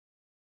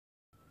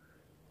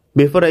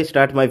Before I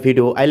start my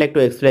video, I like to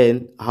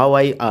explain how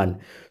I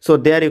earn. So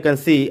there you can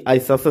see I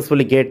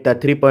successfully get the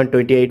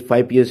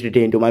 3.285 USDT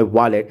into my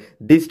wallet.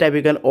 This type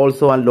you can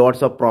also earn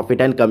lots of profit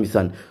and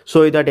commission.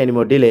 So without any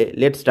more delay,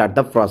 let's start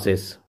the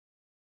process.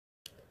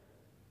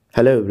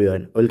 Hello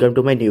everyone, welcome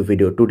to my new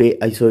video. Today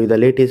I show you the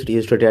latest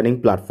Usdt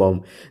earning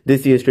platform.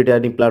 This Usdt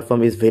earning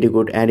platform is very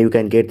good and you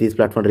can get this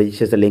platform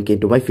registration link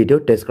into my video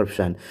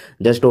description.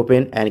 Just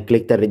open and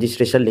click the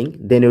registration link,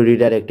 then you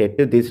redirect it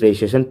to this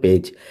registration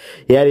page.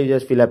 Here you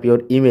just fill up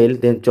your email,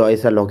 then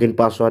choose a login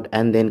password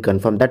and then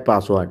confirm that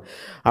password.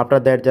 After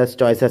that just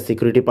choose a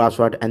security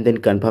password and then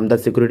confirm the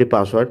security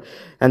password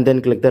and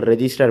then click the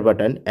register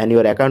button and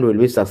your account will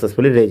be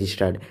successfully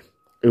registered.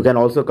 You can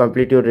also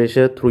complete your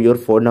registration through your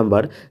phone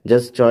number.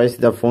 Just choose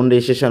the phone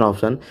registration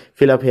option,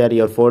 fill up here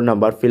your phone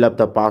number, fill up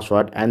the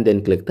password and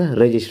then click the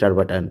register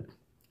button.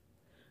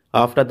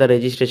 After the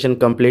registration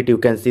complete, you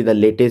can see the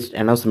latest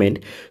announcement.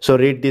 So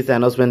read this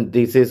announcement.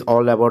 This is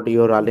all about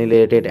your earning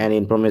related and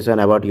information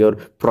about your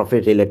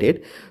profit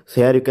related.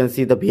 So here you can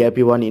see the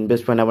VIP1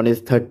 investment amount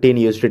is 13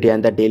 USDT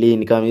and the daily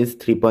income is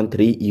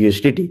 3.3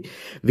 USDT.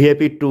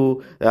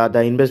 VIP2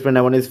 the investment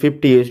amount is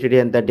 50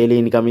 USDT and the daily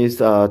income is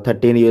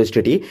 13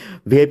 USDT.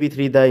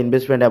 VIP3 the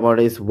investment amount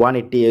is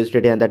 180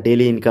 USDT and the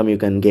daily income you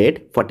can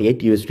get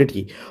 48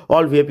 USDT.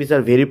 All VIPs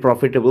are very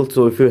profitable.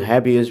 So if you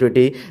have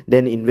USDT,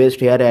 then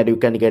invest here and you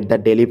can get the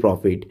daily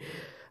profit.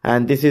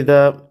 And this is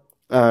the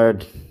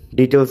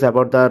details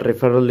about the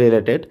referral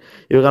related.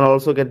 You can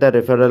also get the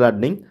referral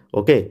earning.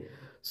 Okay,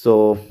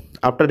 so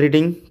after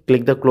reading,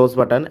 click the close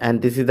button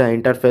and this is the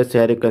interface.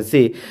 Here you can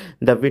see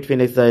the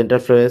Bitfinex the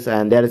interface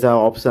and there is a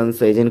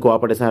options agent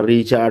cooperation,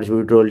 recharge,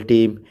 withdrawal,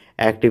 team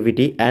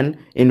activity and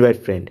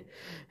invite friend.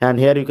 And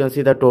here you can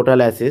see the total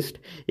assist.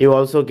 You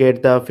also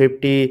get the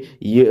 60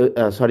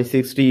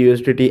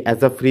 USDT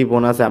as a free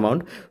bonus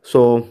amount.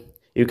 So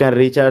you can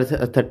recharge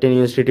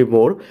 13 USDT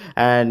more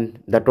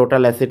and the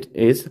total asset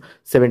is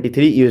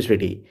 73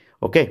 USDT.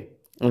 Okay,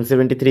 and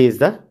 73 is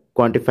the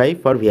quantify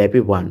for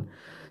VIP1.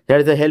 There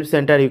is a help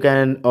center. You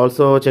can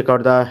also check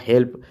out the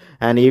help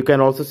and you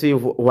can also see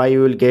why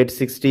you will get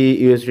 60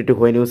 USDT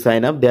when you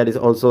sign up. There is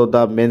also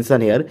the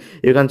mention here.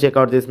 You can check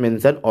out this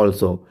mention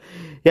also.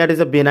 Here is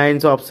a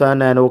binance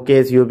option and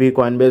OKS, UB,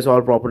 Coinbase,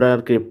 all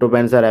popular crypto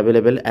bands are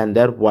available and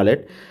their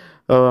wallet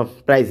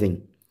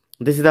pricing.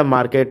 This is the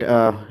market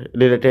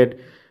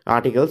related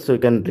articles, so you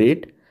can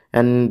read.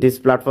 And this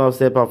platform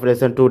safe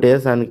operation 2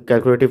 days and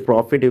calculative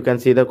profit. You can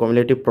see the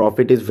cumulative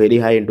profit is very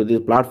high into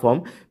this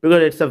platform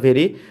because it's a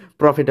very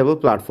profitable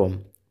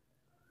platform.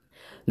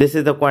 This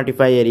is the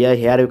quantify area.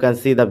 Here you can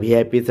see the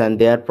VIPs and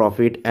their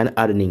profit and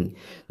earning.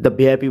 The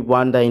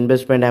VIP1 the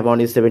investment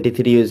amount is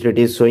 73 USDT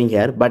is showing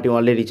here, but you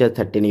only reach a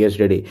 13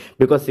 USDT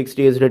because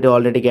 60 USDT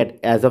already get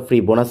as a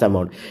free bonus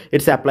amount.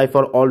 It's apply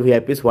for all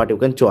VIPs what you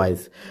can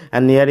choose.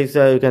 And here is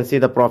you can see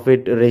the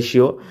profit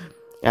ratio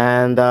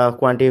and the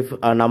quantif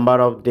number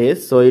of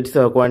days. So it's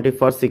a quantif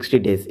for 60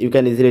 days. You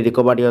can easily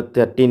recover your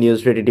 13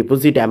 USDT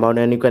deposit amount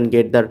and you can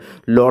get the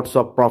lots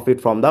of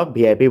profit from the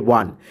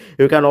VIP1.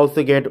 You can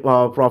also get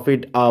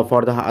profit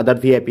for the other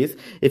VIPs.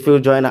 If you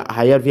join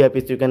higher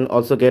VIPs, you can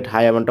also get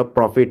high amount of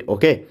profit.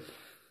 Okay,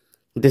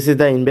 this is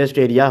the invest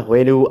area.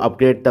 When you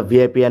upgrade the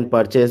VIP and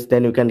purchase,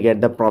 then you can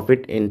get the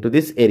profit into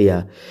this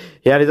area.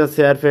 Here is a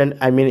share friend,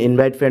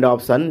 invite friend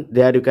option.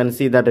 There you can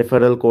see the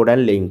referral code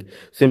and link.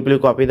 Simply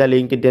copy the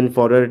link, then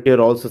forward it to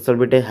your all social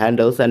media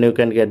handles and you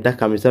can get the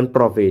commission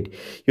profit.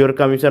 Your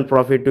commission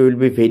profit will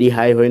be very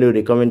high when you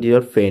recommend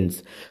your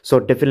friends. So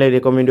definitely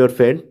recommend your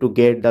friend to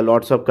get the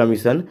lots of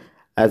commission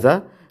as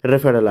a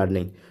referral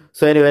earning.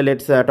 So anyway,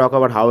 let's talk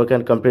about how we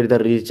can complete the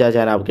recharge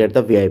and upgrade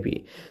the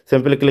VIP.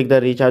 Simply click the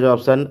recharge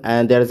option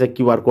and there is a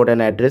QR code and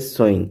address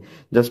showing.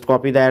 Just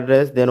copy the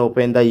address, then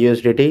open the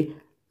USDT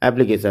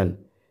application,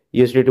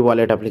 USDT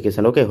wallet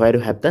application. Okay, where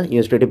you have the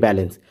USDT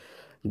balance.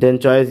 Then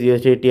choose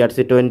USDT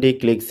TRC20,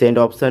 click send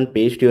option,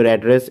 paste your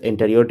address,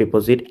 enter your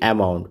deposit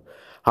amount.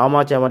 How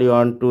much amount you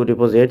want to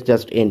deposit,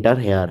 just enter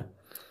here.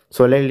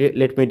 So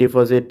let me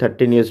deposit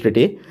 13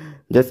 USDT.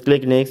 Just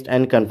click next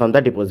and confirm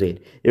the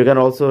deposit. You can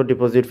also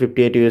deposit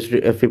 50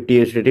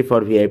 USDT for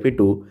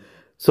VIP2.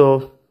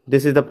 So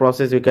this is the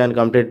process. You can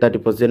complete the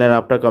deposit and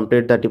after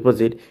complete the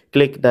deposit,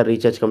 click the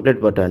recharge complete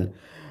button.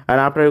 And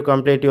after you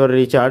complete your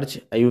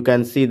recharge, you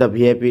can see the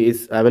VIP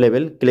is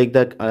available. Click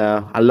the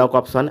unlock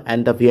option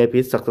and the VIP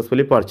is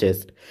successfully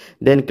purchased.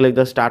 Then click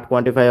the start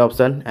quantify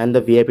option and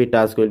the VIP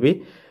task will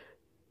be.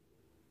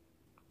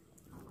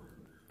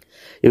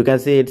 You can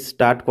see it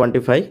start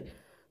quantify.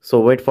 So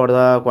wait for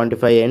the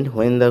quantify end.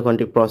 When the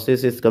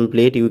process is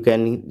complete, you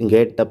can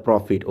get the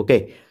profit.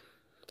 Okay,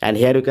 and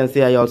here you can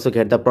see I also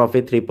get the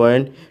profit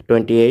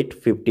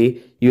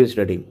 3.2850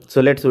 USDT.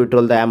 So let's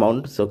withdraw the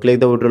amount. So click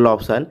the withdrawal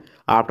option.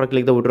 After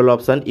click the withdrawal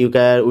option, you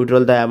can withdraw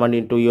the amount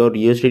into your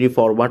USDT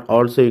format.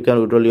 Also you can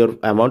withdraw your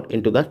amount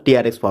into the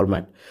TRX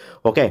format.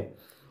 Okay,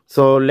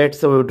 so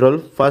let's withdraw.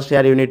 First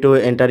here you need to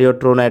enter your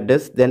Tron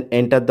address, then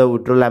enter the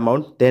withdrawal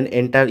amount, then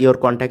enter your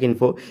contact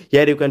info.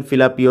 Here you can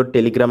fill up your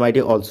Telegram ID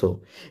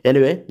also.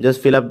 Anyway,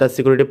 just fill up the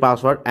security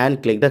password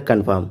and click the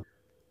confirm.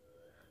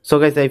 So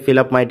guys, I fill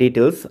up my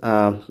details,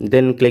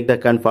 then click the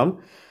confirm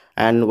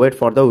and wait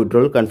for the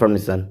withdrawal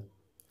confirmation.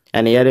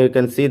 And here you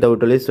can see the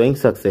withdrawal is showing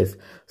success.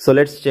 So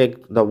let's check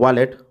the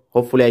wallet.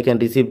 Hopefully I can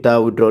receive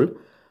the withdrawal.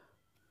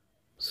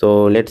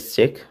 So let's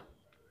check.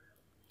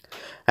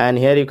 And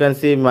here you can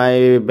see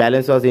my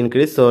balance was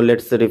increased. So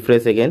let's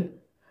refresh again.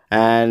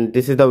 And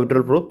this is the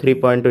withdrawal proof.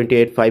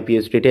 3.285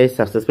 USDT I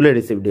successfully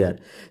received here.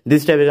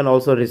 This time you can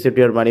also receive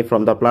your money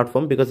from the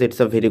platform because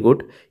it's a very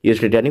good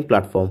USDT earning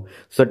platform.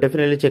 So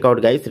definitely check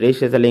out guys.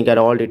 Registration link and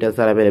all details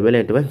are available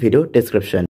in my video description.